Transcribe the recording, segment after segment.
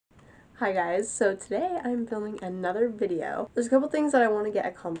Hi guys, so today I'm filming another video. There's a couple things that I want to get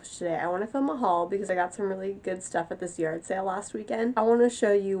accomplished today. I want to film a haul because I got some really good stuff at this yard sale last weekend. I want to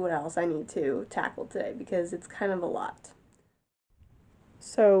show you what else I need to tackle today because it's kind of a lot.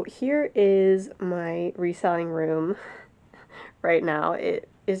 So here is my reselling room right now. It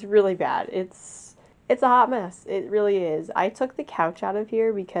is really bad. It's a hot mess. It really is. I took the couch out of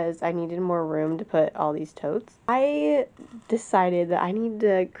here because I needed more room to put all these totes. I decided that I need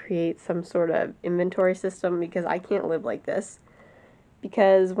to create some sort of inventory system because I can't live like this.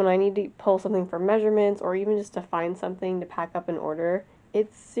 Because when I need to pull something for measurements or even just to find something to pack up and order,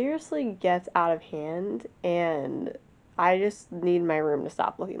 it seriously gets out of hand, and I just need my room to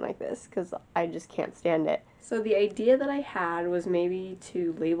stop looking like this because I just can't stand it. So the idea that I had was maybe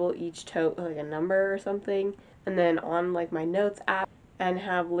to label each tote with like a number or something, and then on like my notes app and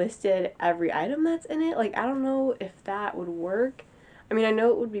have listed every item that's in it. Like, I don't know if that would work. I mean, I know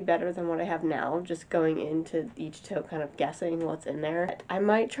it would be better than what I have now, just going into each tote kind of guessing what's in there. I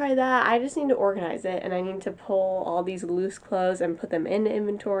might try that. I just need to organize it, and I need to pull all these loose clothes and put them into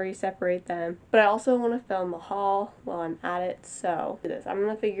inventory, separate them. But I also want to film a haul while I'm at it, so I'm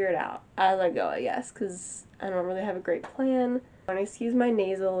going to figure it out as I go, I guess, because I don't really have a great plan. And excuse my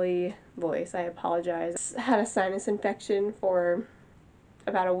nasally voice, I apologize. I had a sinus infection for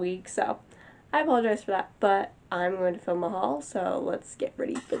about a week, so I apologize for that, but I'm going to film a haul, so let's get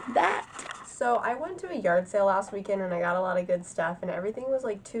ready for that. So I went to a yard sale last weekend and I got a lot of good stuff, and everything was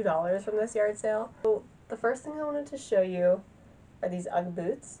like $2 from this yard sale. So the first thing I wanted to show you are these UGG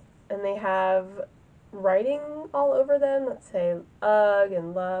boots, and they have writing all over them that say UGG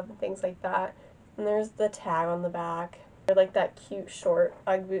and love and things like that. And there's the tag on the back. They're like that cute short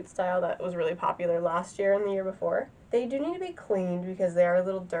UGG boot style that was really popular last year and the year before. They do need to be cleaned because they are a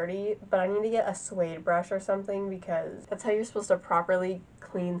little dirty, but I need to get a suede brush or something because that's how you're supposed to properly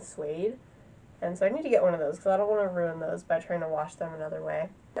clean suede. And so I need to get one of those because I don't want to ruin those by trying to wash them another way.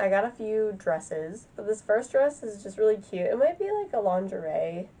 I got a few dresses, but this first dress is just really cute. It might be like a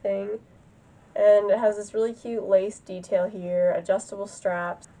lingerie thing. And it has this really cute lace detail here, adjustable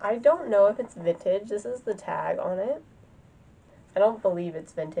straps. I don't know if it's vintage. This is the tag on it. I don't believe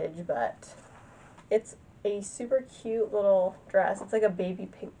it's vintage, but it's a super cute little dress. It's like a baby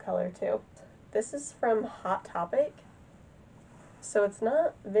pink color too. This is from Hot Topic. So it's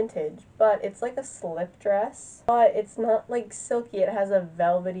not vintage, but it's like a slip dress. But it's not like silky. It has a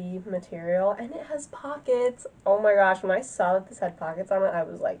velvety material and it has pockets. Oh my gosh, when I saw that this had pockets on it, I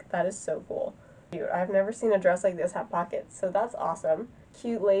was like, that is so cool. Cute. I've never seen a dress like this have pockets, so that's awesome.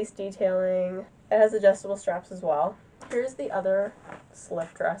 Cute lace detailing. It has adjustable straps as well. Here's the other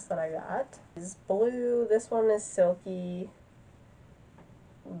slip dress that I got. It's blue. This one is silky.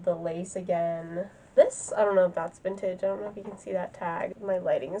 The lace again. This, I don't know if that's vintage. I don't know if you can see that tag. My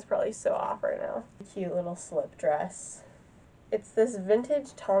lighting is probably so off right now. Cute little slip dress. It's this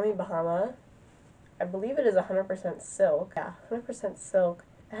vintage Tommy Bahama. I believe it is 100% silk. Yeah, 100% silk.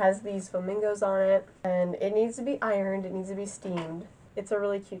 It has these flamingos on it, and it needs to be ironed. It needs to be steamed. It's a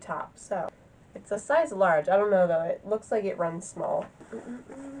really cute top, so it's a size large. I don't know though. It looks like it runs small. I'm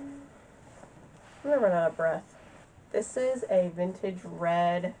gonna run out of breath. This is a vintage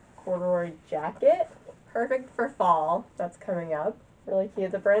red corduroy jacket. Perfect for fall. That's coming up. Really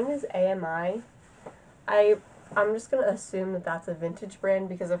cute. The brand is AMI. I'm just gonna assume that that's a vintage brand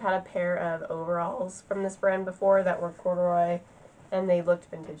because I've had a pair of overalls from this brand before that were corduroy and they looked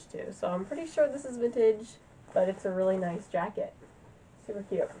vintage too. So I'm pretty sure this is vintage, but it's a really nice jacket. Super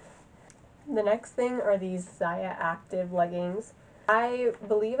cute. The next thing are these Zaya Active leggings. I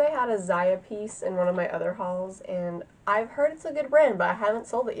believe I had a Zaya piece in one of my other hauls, and I've heard it's a good brand, but I haven't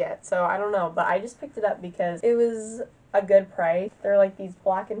sold it yet, so I don't know. But I just picked it up because it was a good price. They're like these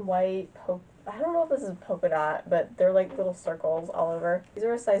black and white, I don't know if this is polka dot, but they're like little circles all over. These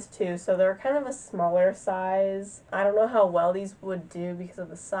are a size 2, so they're kind of a smaller size. I don't know how well these would do because of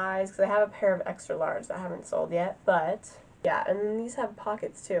the size, because I have a pair of extra large that I haven't sold yet, but yeah, and then these have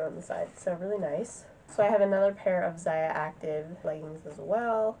pockets too on the side, so really nice. So I have another pair of Zaya Active leggings as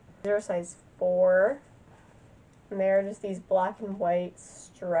well. They're a size 4, and they're just these black and white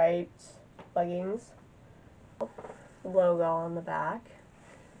striped leggings. Logo on the back.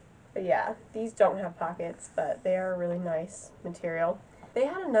 But yeah, these don't have pockets, but they are a really nice material. They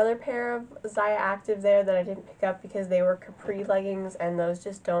had another pair of Zaya Active there that I didn't pick up because they were capri leggings, and those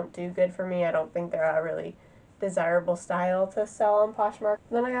just don't do good for me. I don't think they're a really desirable style to sell on Poshmark.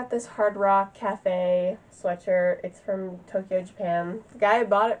 Then I got this Hard Rock Cafe sweatshirt. It's from Tokyo, Japan. The guy I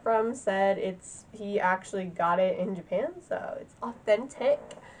bought it from said he actually got it in Japan, so it's authentic.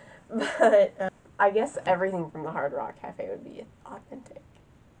 But I guess everything from the Hard Rock Cafe would be authentic.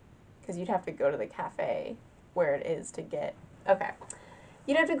 because you'd have to go to the cafe where it is to get, okay.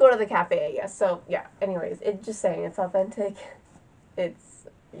 You'd have to go to the cafe, I guess. So, yeah, anyways, it's just saying it's authentic. It's,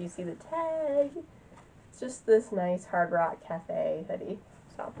 you see the tag. It's just this nice Hard Rock Cafe hoodie.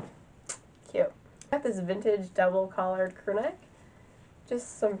 So, cute. Got this vintage double collared crew neck.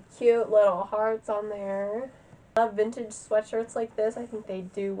 Just some cute little hearts on there. I love vintage sweatshirts like this. I think they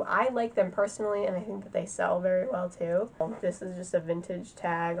do. I like them personally, and I think that they sell very well too. This is just a vintage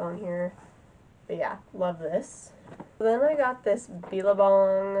tag on here. But yeah, love this. Then I got this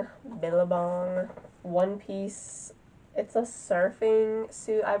Billabong one piece. It's a surfing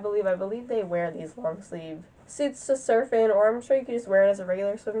suit, I believe. I believe they wear these long sleeve suits to surf in, or I'm sure you could just wear it as a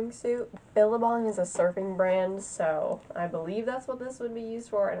regular swimming suit. Billabong is a surfing brand, so I believe that's what this would be used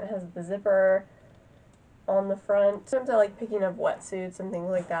for, and it has the zipper on the front. Sometimes I like picking up wetsuits and things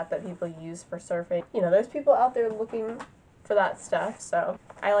like that that people use for surfing. You know, there's people out there looking for that stuff, so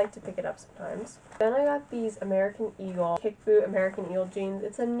I like to pick it up sometimes. Then I got these American Eagle kick boot American Eagle jeans.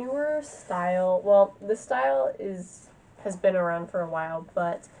 It's a newer style. Well, the style has been around for a while,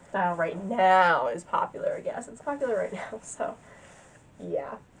 but style right now is popular, I guess. It's popular right now, so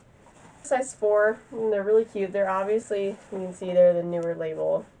yeah. Size 4, and they're really cute. They're obviously, you can see they're the newer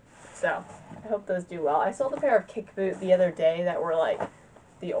label, so I hope those do well. I sold a pair of kick boot the other day that were like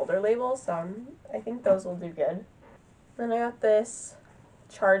the older labels, so I think those will do good. Then I got this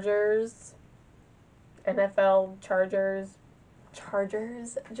Chargers, NFL Chargers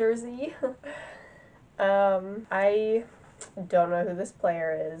jersey. I don't know who this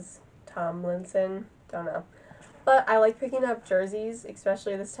player is. Tomlinson, don't know. But I like picking up jerseys,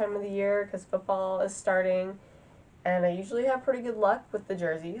 especially this time of the year, because football is starting, and I usually have pretty good luck with the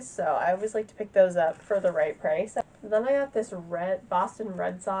jerseys, so I always like to pick those up for the right price. Then I got this Boston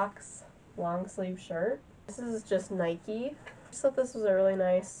Red Sox long sleeve shirt. This is just Nike. I just thought this was a really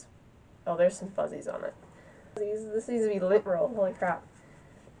nice, oh, there's some fuzzies on it. This needs to be lint rolled, holy crap.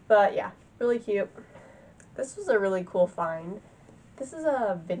 But yeah, really cute. This was a really cool find. This is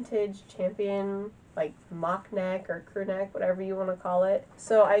a vintage Champion, like mock neck or crew neck, whatever you want to call it.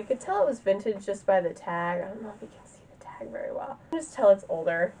 So I could tell it was vintage just by the tag. I don't know if you can see the tag very well. I can just tell it's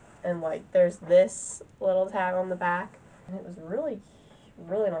older, and like there's this little tag on the back, and it was really,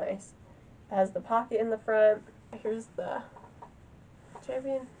 really nice. It has the pocket in the front. Here's the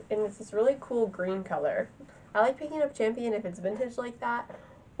Champion, and it's this really cool green color. I like picking up Champion if it's vintage like that,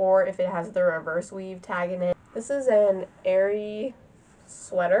 or if it has the reverse weave tag in it. This is an airy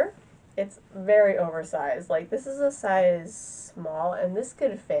sweater. It's very oversized. Like, this is a size small, and this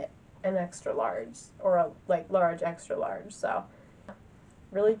could fit an extra large, or a like large extra large. So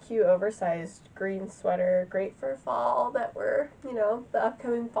really cute oversized green sweater, great for fall that we're, you know, the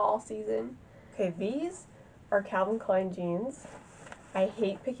upcoming fall season. Okay, these are Calvin Klein jeans. I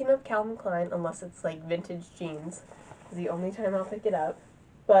hate picking up Calvin Klein unless it's like vintage jeans. It's the only time I'll pick it up.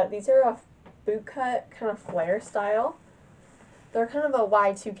 But these are a boot cut kind of flare style. They're kind of a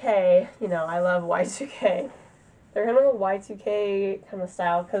Y2K, you know, I love Y2K. They're kind of a Y2K kind of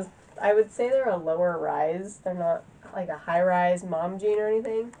style, because I would say they're a lower rise. They're not like a high rise mom jean or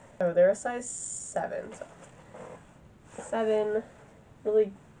anything. So they're a size 7. So 7,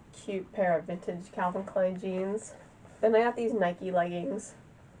 really cute pair of vintage Calvin Klein jeans. Then I got these Nike leggings.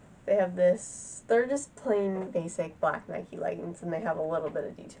 They have this, they're just plain basic black Nike leggings, and they have a little bit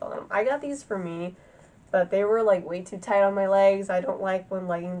of detail on them. I got these for me, but they were like way too tight on my legs. I don't like when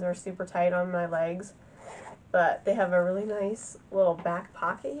leggings are super tight on my legs. But they have a really nice little back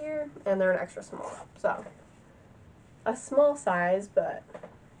pocket here, and they're an extra small. So, a small size, but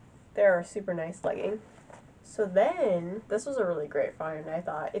they're a super nice legging. So then, this was a really great find, I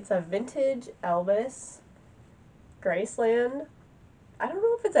thought. It's a vintage Elvis Graceland. I don't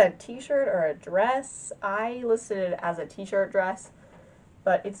know if it's a t-shirt or a dress. I listed it as a t-shirt dress,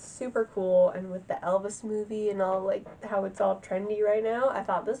 but it's super cool, and with the Elvis movie and all, like, how it's all trendy right now, I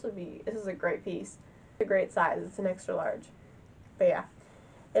thought this is a great piece. It's a great size. It's an extra large. But yeah,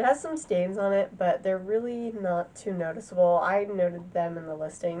 it has some stains on it, but they're really not too noticeable. I noted them in the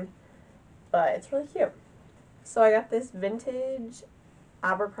listing, but it's really cute. So I got this vintage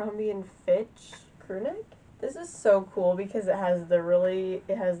Abercrombie & Fitch crew neck. This is so cool because it has the really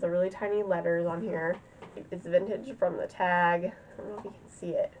tiny letters on here. It's vintage from the tag. I don't know if you can see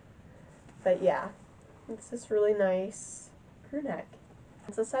it. But yeah, it's this really nice crew neck.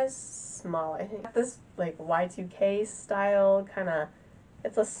 It's a size small, I think. This like Y2K style kind of,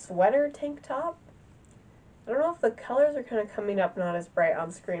 it's a sweater tank top. I don't know if the colors are kind of coming up not as bright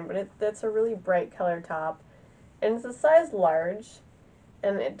on screen, but that's a really bright color top. And it's a size large.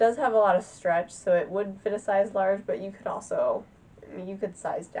 And it does have a lot of stretch, so it would fit a size large, but you could also you could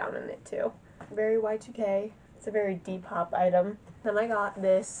size down in it too. Very Y2K. It's a very Depop item. Then I got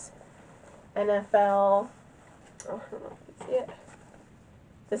this NFL, oh, I don't know if you can see it,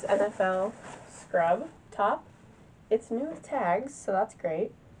 this NFL scrub top. It's new with tags, so that's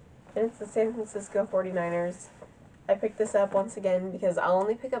great. And it's the San Francisco 49ers. I picked this up once again because I'll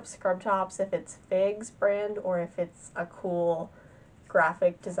only pick up scrub tops if it's Fig's brand or if it's a cool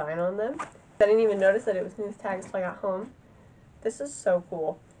graphic design on them. I didn't even notice that it was new with tags until I got home. This is so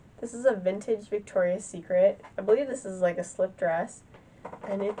cool. This is a vintage Victoria's Secret. I believe this is like a slip dress.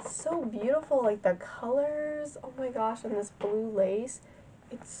 And it's so beautiful, like the colors, oh my gosh, and this blue lace.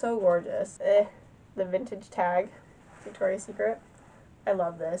 It's so gorgeous. The vintage tag, Victoria's Secret. I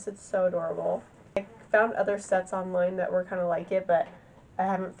love this. It's so adorable. I found other sets online that were kind of like it, but I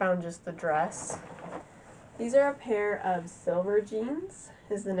haven't found just the dress. These are a pair of silver jeans,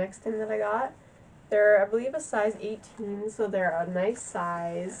 is the next thing that I got. They're, I believe, a size 18, so they're a nice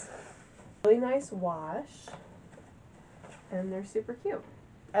size. Really nice wash. And they're super cute.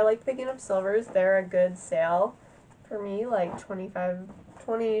 I like picking up silvers. They're a good sale for me, like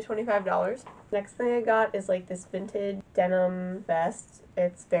 $25. Next thing I got is like this vintage denim vest.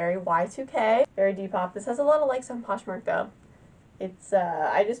 It's very Y2K, very Depop. This has a lot of likes on Poshmark though. It's,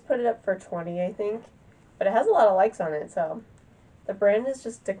 I just put it up for 20, I think. But it has a lot of likes on it, so. The brand is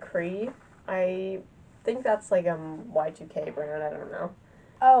just Decree. I think that's like a Y2K brand, I don't know.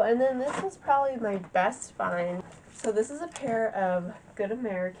 Oh, and then this was probably my best find. So this is a pair of Good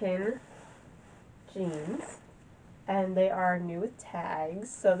American jeans, and they are new with tags.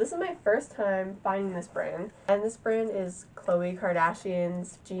 So this is my first time finding this brand, and this brand is Khloe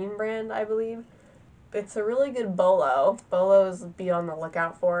Kardashian's jean brand, I believe. It's a really good bolo. Bolos be on the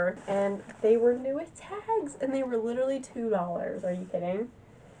lookout for. And they were new with tags, and they were literally $2. Are you kidding?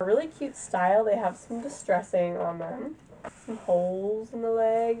 A really cute style. They have some distressing on them. Some holes in the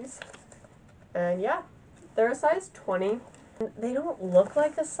legs. And yeah, they're a size 20. They don't look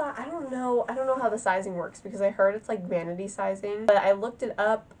like a size. I don't know how the sizing works because I heard it's like vanity sizing. But I looked it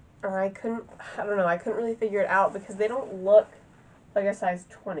up and I couldn't really figure it out because they don't look like a size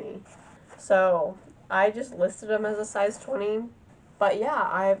 20. So I just listed them as a size 20. But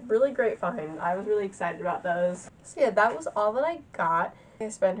yeah, really great find. I was really excited about those. So yeah, that was all that I got. I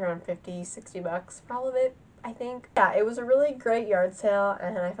spent around $50-$60 for all of it, I think. Yeah, it was a really great yard sale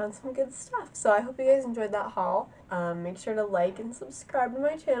and I found some good stuff. So I hope you guys enjoyed that haul. Make sure to like and subscribe to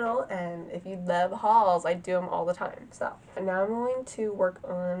my channel, and if you love hauls, I do them all the time. So now I'm going to work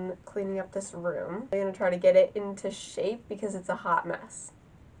on cleaning up this room. I'm going to try to get it into shape because it's a hot mess,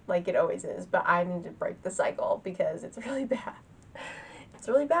 like it always is, but I need to break the cycle because it's really bad. It's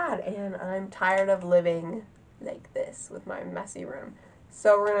really bad and I'm tired of living like this with my messy room.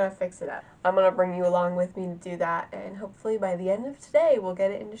 So we're going to fix it up. I'm going to bring you along with me to do that, and hopefully by the end of today we'll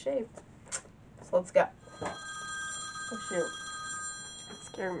get it into shape. So let's go. Oh shoot. That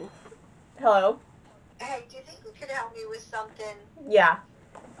scared me. Hello? Hey, do you think you could help me with something? Yeah.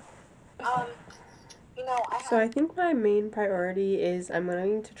 You know, So I think my main priority is I'm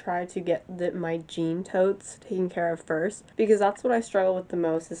going to try to get my jean totes taken care of first, because that's what I struggle with the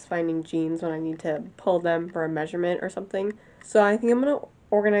most, is finding jeans when I need to pull them for a measurement or something. So I think I'm going to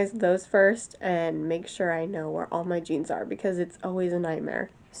organize those first and make sure I know where all my jeans are, because it's always a nightmare.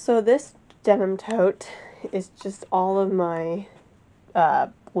 So this denim tote is just all of my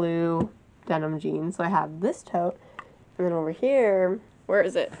blue denim jeans. So I have this tote, and then over here, where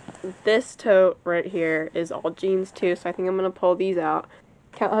is it? This tote right here is all jeans too, so I think I'm going to pull these out,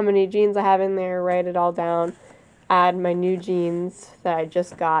 count how many jeans I have in there, write it all down, add my new jeans that I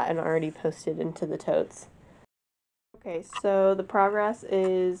just got and already posted into the totes. Okay, so the progress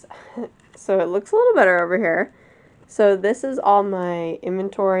is, so it looks a little better over here. So this is all my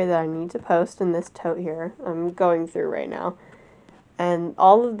inventory that I need to post in this tote here. I'm going through right now. And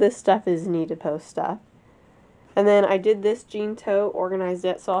all of this stuff is need to post stuff. And then I did this jean tote, organized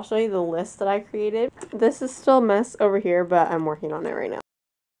it, so I'll show you the list that I created. This is still a mess over here, but I'm working on it right now.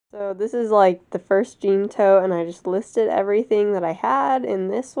 So this is like the first jean tote, and I just listed everything that I had in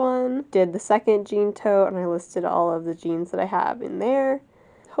this one. Did the second jean tote, and I listed all of the jeans that I have in there.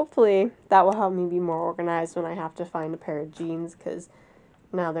 Hopefully that will help me be more organized when I have to find a pair of jeans, because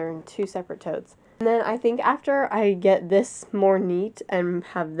now they're in two separate totes. And then I think after I get this more neat and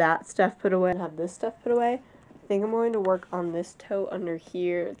have that stuff put away and have this stuff put away, I think I'm going to work on this tote under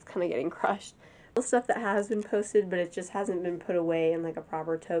here. It's kind of getting crushed. The stuff that has been posted, but it just hasn't been put away in like a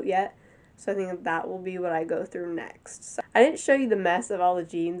proper tote yet. So I think that will be what I go through next. So I didn't show you the mess of all the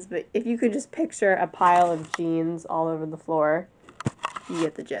jeans, but if you could just picture a pile of jeans all over the floor, you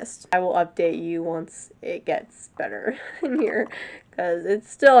get the gist. I will update you once it gets better in here, because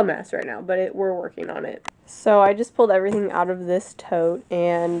it's still a mess right now, but we're working on it. So I just pulled everything out of this tote,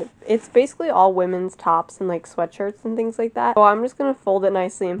 and it's basically all women's tops and like sweatshirts and things like that. So I'm just going to fold it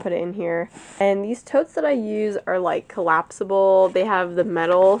nicely and put it in here. And these totes that I use are like collapsible. They have the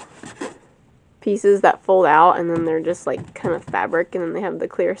metal pieces that fold out, and then they're just like kind of fabric, and then they have the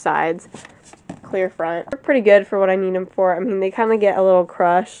clear sides, clear front. They're pretty good for what I need them for. I mean, they kind of get a little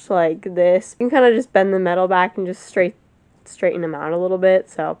crushed like this. You can kind of just bend the metal back and just straighten them out a little bit,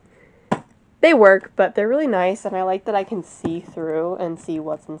 so they work, but they're really nice, and I like that I can see through and see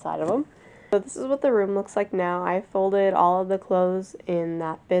what's inside of them. So this is what the room looks like now. I folded all of the clothes in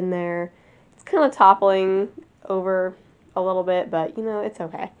that bin there. It's kind of toppling over a little bit, but you know, it's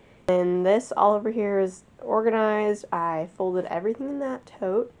okay. And this all over here is organized. I folded everything in that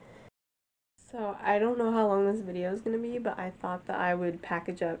tote. So I don't know how long this video is going to be, but I thought that I would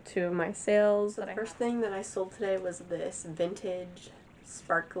package up two of my sales. The first thing that I sold today was this vintage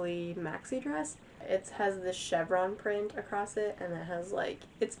sparkly maxi dress. It has this chevron print across it, and it has like,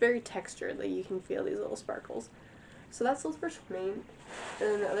 it's very textured, like you can feel these little sparkles. So that sold for $20. And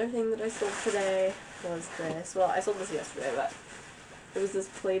then the other thing that I sold today was this. Well, I sold this yesterday, but it was this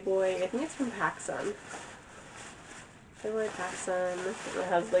Playboy, I think it's from PacSun. Playboy PacSun. It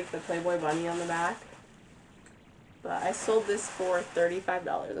has like the Playboy bunny on the back. But I sold this for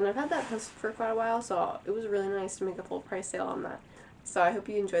 $35, and I've had that posted for quite a while, so it was really nice to make a full price sale on that. So I hope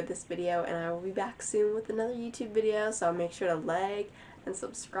you enjoyed this video, and I will be back soon with another YouTube video, so make sure to like and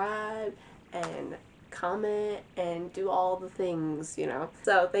subscribe and comment and do all the things, you know.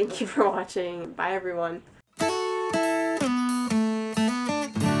 So thank you for watching. Bye everyone.